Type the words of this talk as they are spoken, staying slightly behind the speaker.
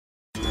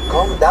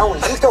Calm down,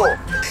 Lito.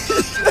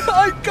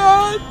 I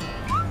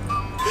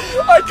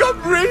can't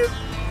breathe.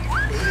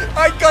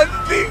 I can't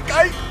think.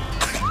 I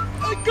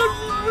can't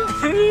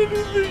remember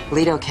anything.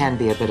 Lito can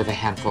be a bit of a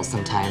handful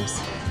sometimes.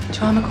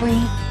 Drama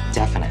queen?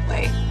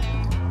 Definitely.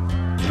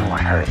 No,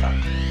 I heard that.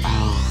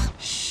 Oh,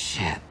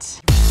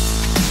 shit.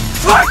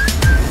 Fuck!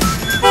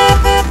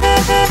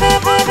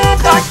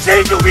 I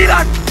seen you,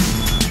 Milan!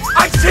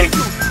 I seen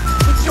you!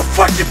 With your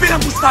fucking Milan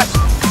mustache!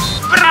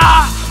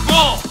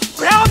 Bravo!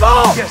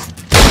 Bravo! Yes.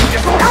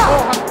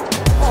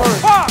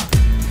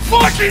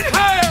 Fucking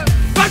hell!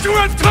 That's what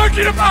I'm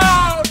talking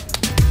about!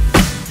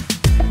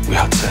 We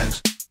had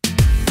sex.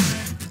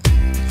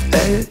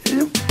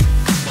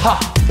 Pa!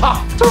 Pa!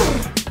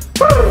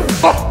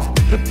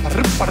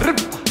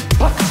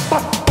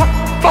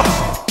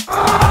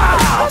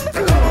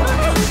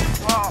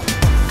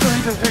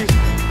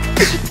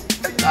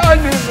 I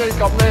need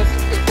makeup, man.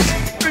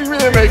 Bring me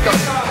the makeup.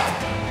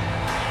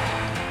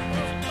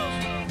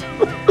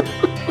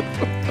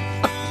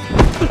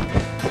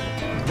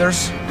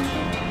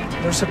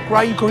 There's a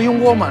crying Korean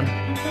woman.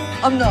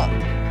 I'm not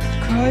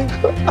crying.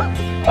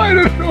 I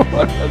don't know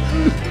what that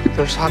is.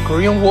 There's a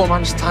Korean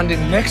woman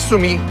standing next to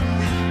me,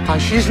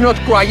 and she's not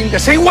crying the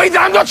same way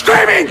that I'm not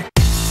screaming!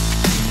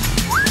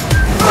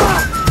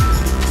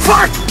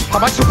 Fuck!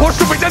 Am I supposed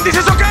to pretend this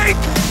is okay?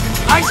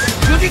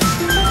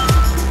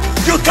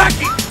 You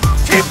tacky!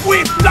 Keep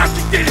with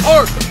plastic this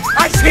hurt!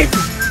 I see you!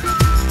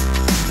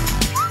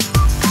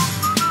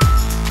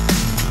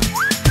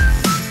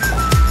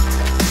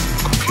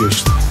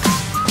 Confused.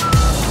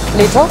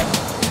 Lito?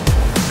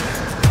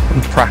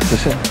 I'm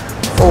practicing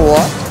For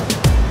what?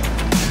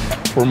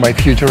 for my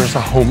future as a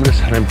homeless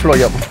and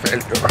employable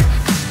failure.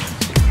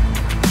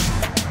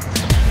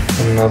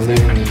 I'm not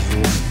leaving this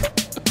room.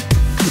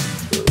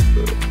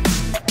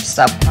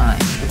 Stop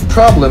crying.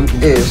 Problem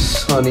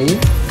is, honey,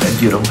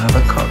 that you don't have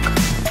a cock.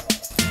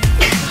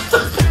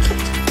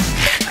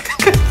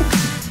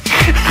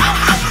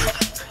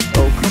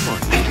 Oh, come on.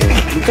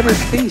 Look at her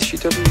face. She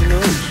doesn't even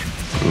know.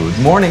 Good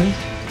morning.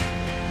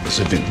 As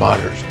if it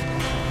matters.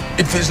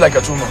 It feels like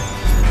a tumor.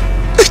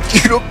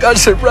 You know,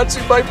 cancer runs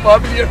in my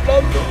family,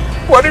 Hernando.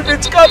 What if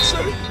it's cancer?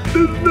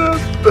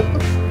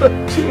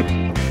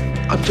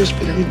 I'm just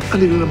feeling a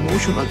little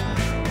emotional.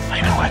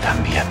 I know I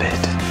can be a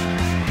bit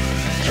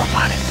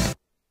dramatic.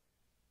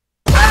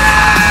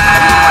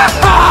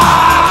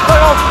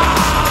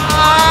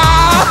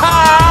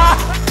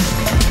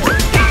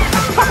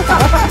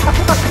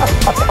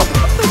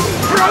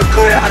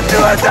 Procure to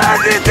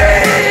eternity!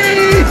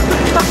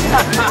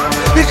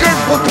 Be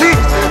careful,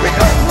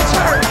 please!